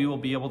mean that we will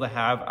be able to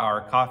have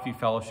our coffee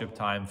fellowship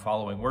time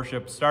following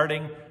worship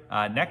starting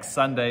next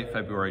Sunday,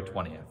 February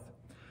 20th.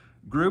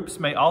 Groups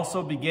may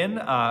also begin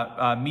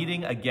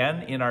meeting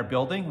again in our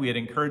building. We had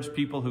encouraged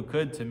people who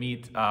could to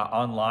meet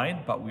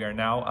online, but we are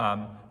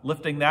now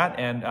lifting that,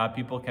 and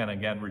people can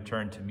again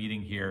return to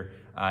meeting here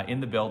in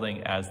the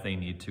building as they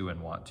need to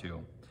and want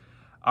to.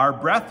 Our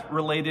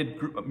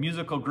breath-related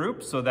musical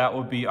groups, so that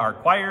would be our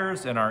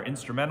choirs and our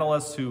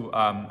instrumentalists who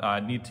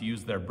need to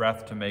use their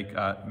breath to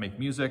make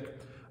music,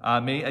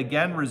 may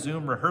again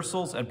resume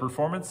rehearsals and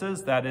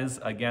performances. That is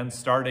again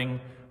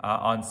starting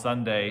on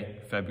Sunday,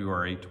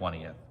 February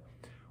 20th.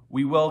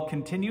 We will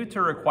continue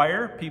to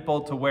require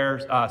people to wear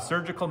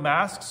surgical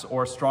masks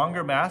or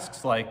stronger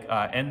masks like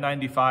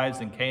N95s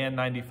and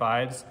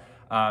KN95s.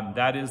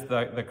 That is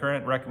the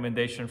current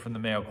recommendation from the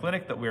Mayo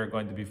Clinic that we are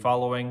going to be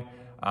following.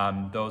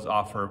 Those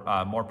offer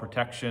more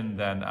protection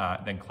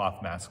than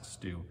cloth masks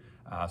do.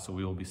 So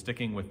we will be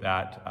sticking with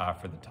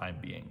that for the time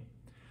being.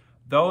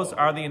 Those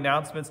are the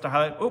announcements to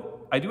highlight.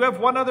 Oh, I do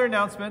have one other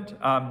announcement.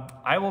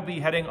 I will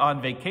be heading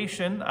on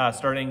vacation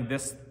starting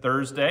this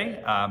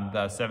Thursday,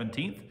 the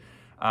 17th.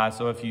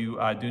 So if you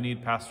do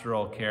need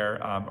pastoral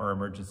care or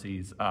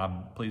emergencies,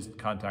 please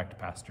contact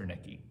Pastor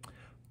Nikki.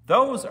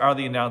 Those are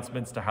the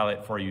announcements to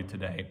highlight for you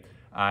today.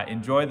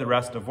 Enjoy the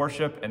rest of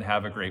worship and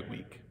have a great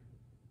week.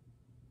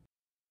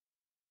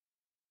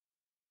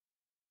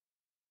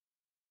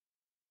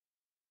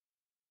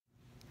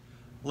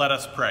 Let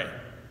us pray.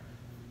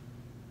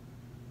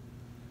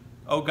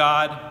 O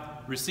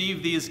God,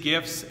 receive these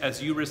gifts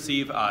as you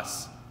receive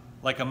us,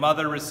 like a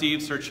mother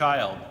receives her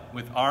child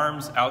with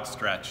arms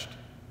outstretched.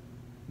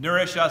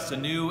 Nourish us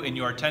anew in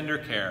your tender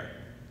care,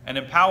 and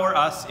empower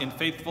us in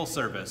faithful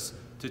service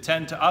to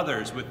tend to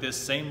others with this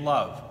same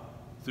love,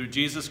 through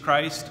Jesus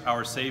Christ,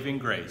 our saving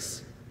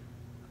grace.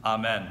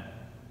 Amen.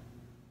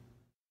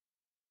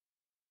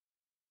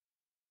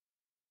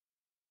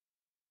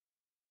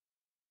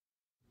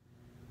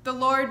 The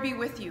Lord be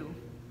with you.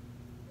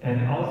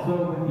 And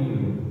also with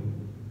you.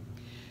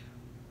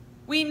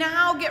 We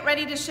now get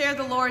ready to share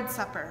the Lord's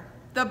Supper,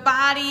 the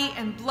body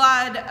and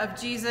blood of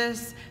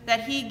Jesus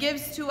that he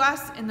gives to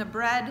us in the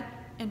bread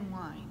and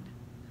wine.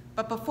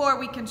 But before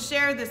we can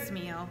share this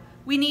meal,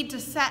 we need to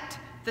set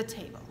the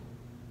table.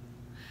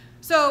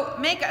 So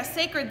make a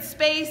sacred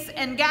space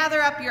and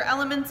gather up your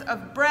elements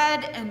of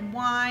bread and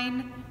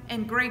wine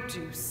and grape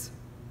juice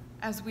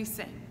as we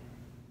sing.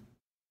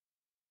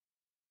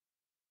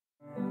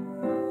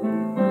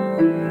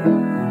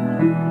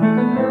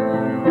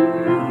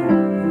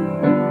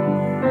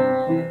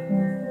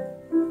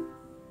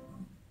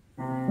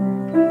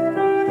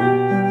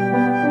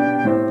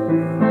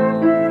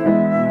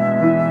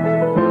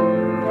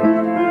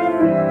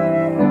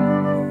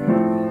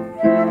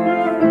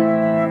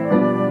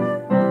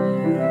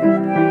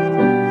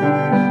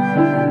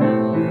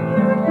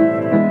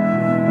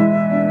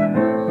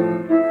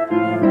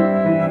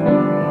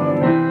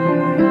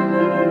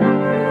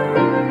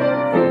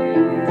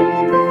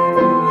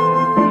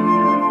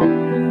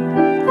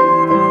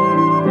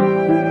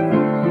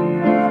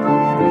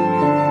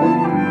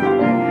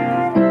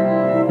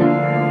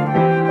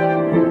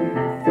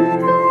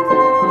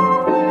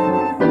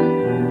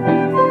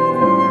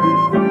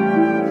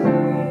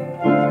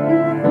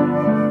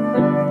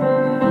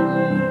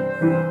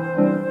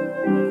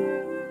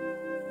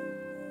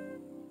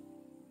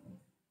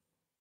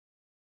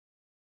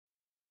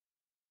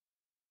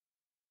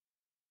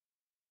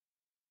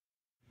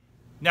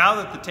 Now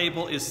that the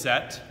table is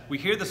set, we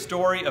hear the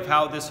story of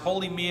how this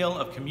holy meal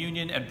of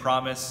communion and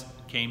promise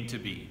came to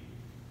be.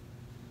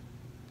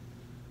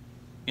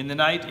 In the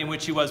night in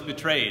which he was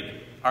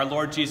betrayed, our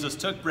Lord Jesus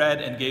took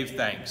bread and gave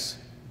thanks,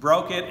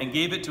 broke it and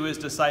gave it to his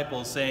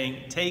disciples,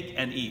 saying, "Take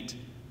and eat.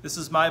 This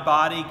is my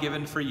body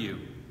given for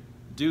you.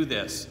 Do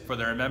this for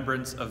the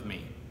remembrance of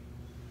me."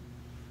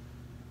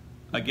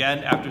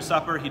 Again, after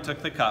supper, he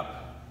took the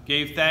cup,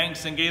 gave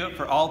thanks, and gave it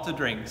for all to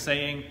drink,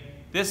 saying,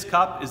 "This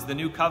cup is the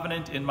new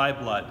covenant in my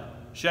blood,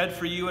 shed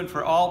for you and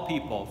for all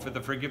people for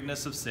the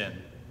forgiveness of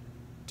sin.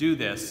 Do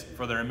this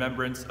for the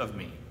remembrance of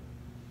me."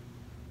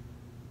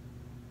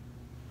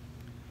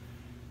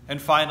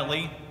 And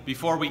finally,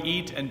 before we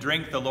eat and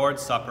drink the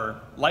Lord's Supper,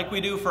 like we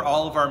do for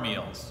all of our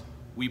meals,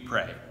 we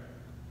pray.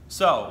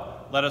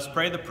 So, let us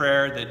pray the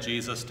prayer that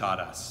Jesus taught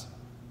us.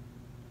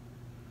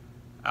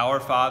 Our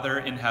Father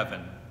in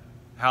heaven,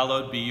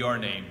 hallowed be your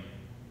name.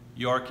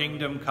 Your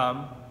kingdom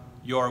come,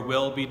 your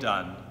will be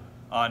done,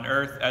 on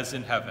earth as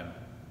in heaven.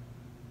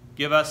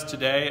 Give us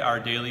today our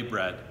daily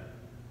bread.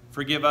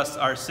 Forgive us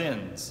our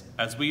sins,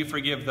 as we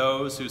forgive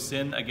those who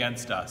sin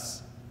against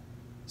us.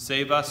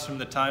 Save us from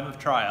the time of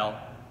trial,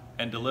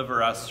 and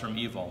deliver us from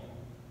evil.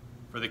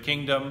 For the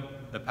kingdom,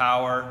 the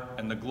power,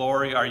 and the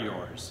glory are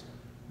yours,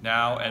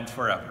 now and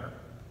forever.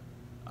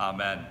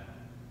 Amen.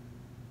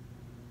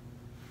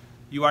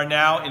 You are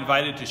now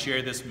invited to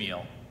share this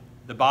meal,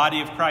 the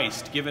body of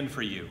Christ given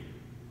for you,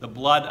 the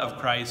blood of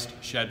Christ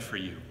shed for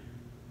you.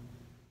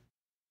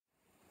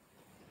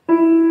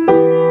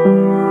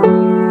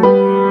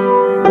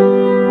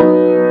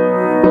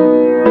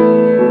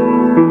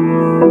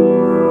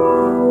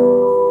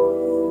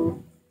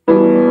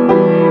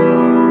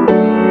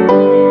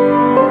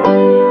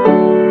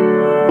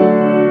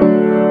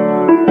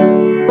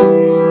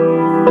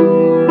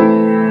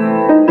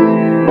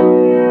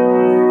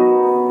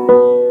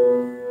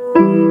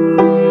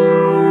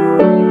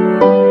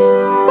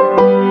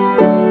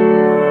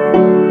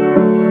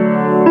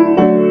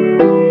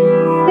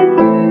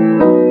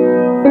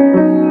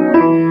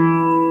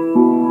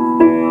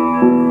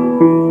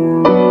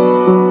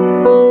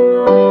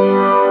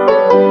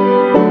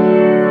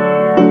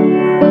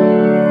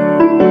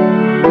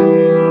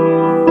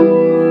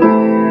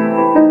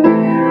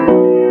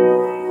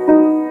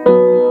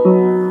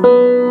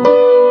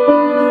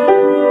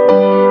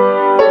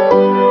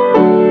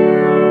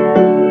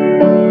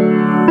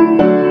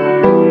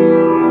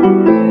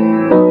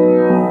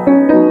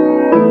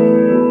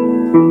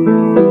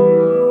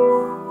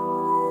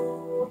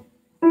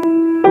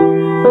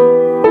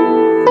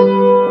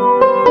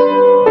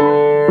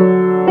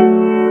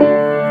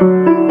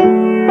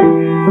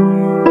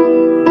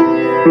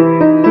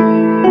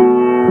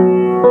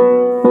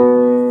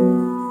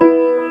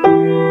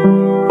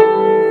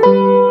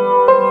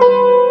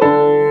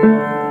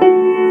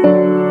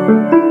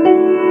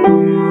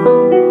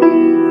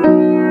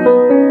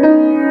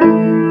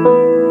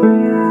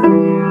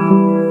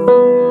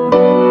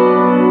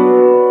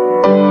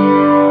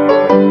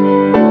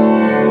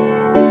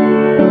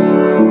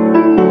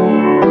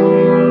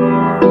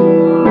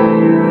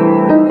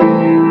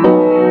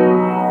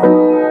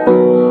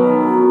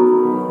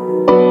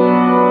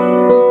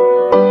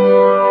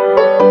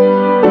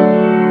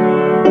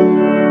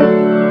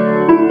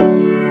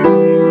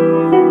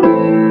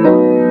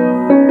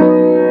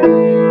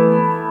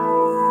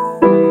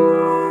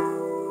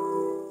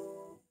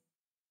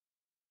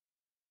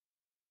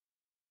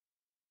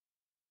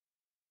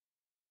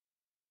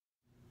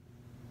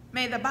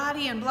 May the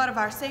body and blood of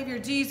our Savior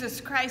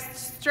Jesus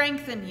Christ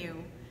strengthen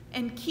you,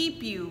 and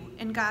keep you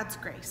in God's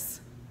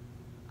grace.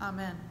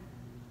 Amen.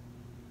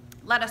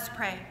 Let us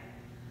pray.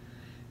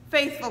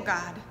 Faithful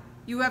God,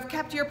 you have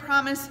kept your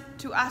promise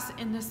to us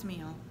in this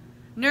meal,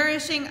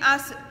 nourishing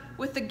us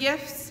with the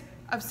gifts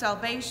of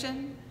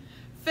salvation.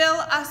 Fill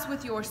us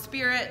with your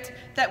Spirit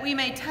that we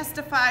may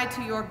testify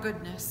to your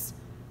goodness,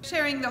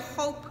 sharing the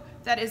hope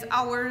that is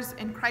ours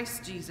in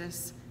Christ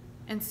Jesus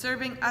and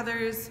serving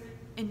others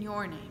in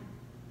your name.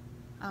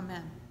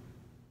 Amen.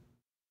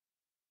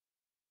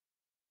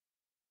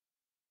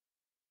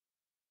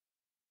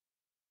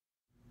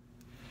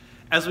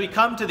 As we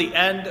come to the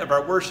end of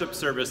our worship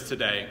service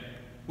today,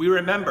 we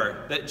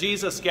remember that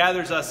Jesus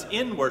gathers us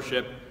in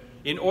worship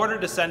in order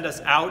to send us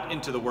out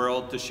into the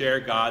world to share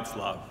God's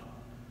love.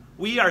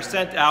 We are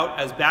sent out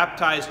as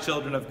baptized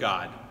children of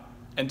God.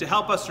 And to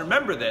help us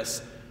remember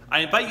this, I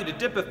invite you to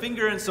dip a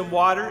finger in some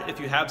water if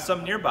you have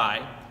some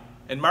nearby,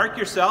 and mark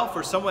yourself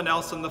or someone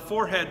else on the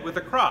forehead with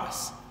a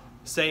cross,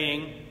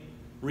 saying,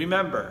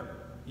 "Remember,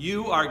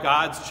 you are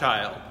God's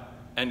child,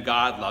 and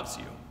God loves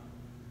you."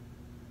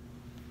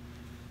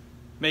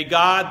 May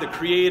God, the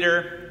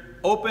Creator,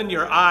 open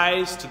your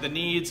eyes to the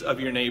needs of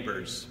your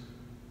neighbors.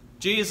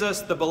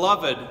 Jesus, the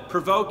Beloved,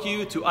 provoke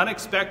you to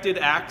unexpected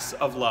acts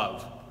of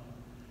love.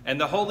 And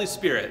the Holy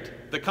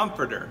Spirit, the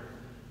Comforter,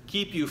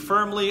 keep you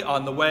firmly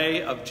on the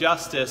way of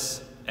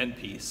justice and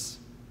peace.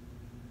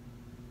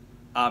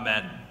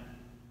 Amen.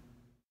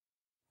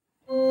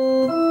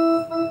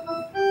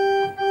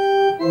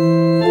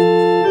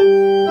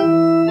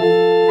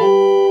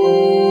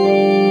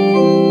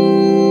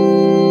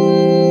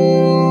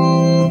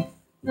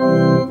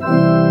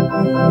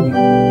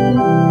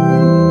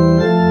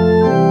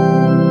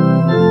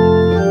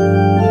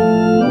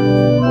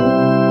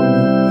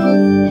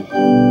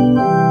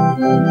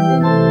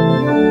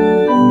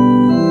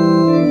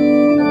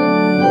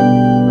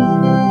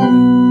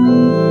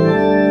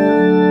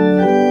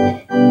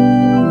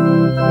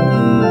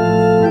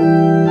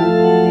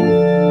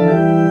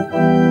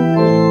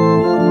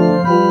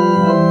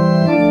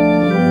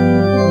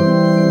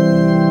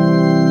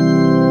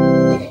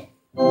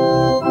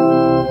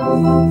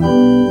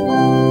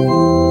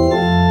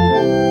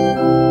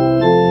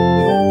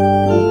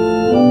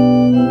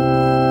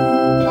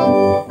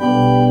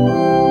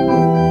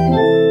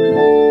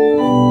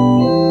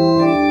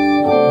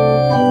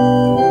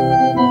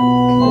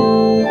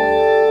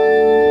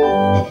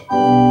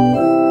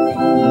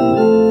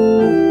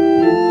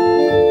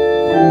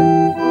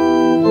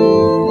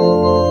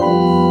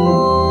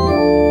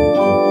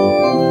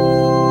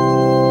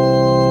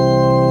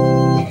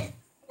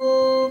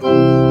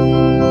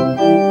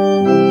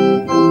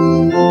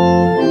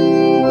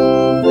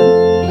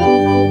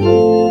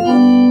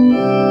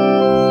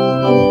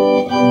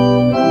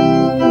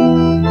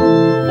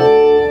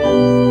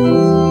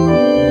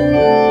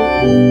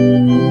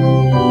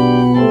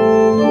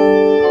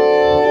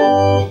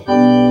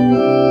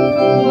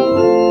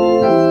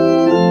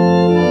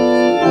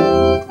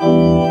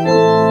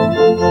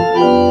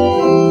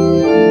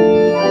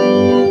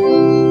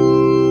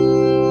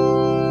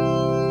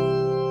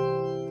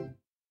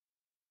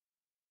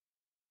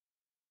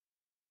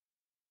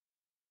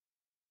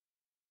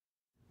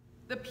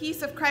 The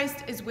peace of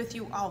Christ is with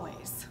you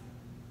always.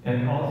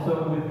 And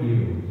also with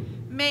you.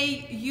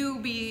 May you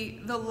be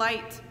the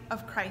light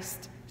of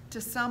Christ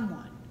to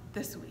someone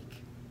this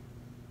week.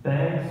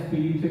 Thanks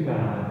be to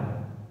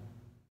God.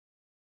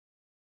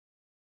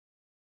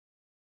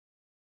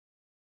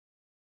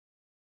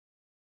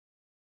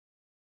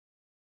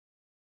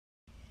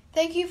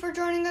 Thank you for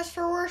joining us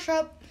for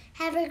worship.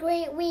 Have a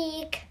great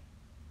week.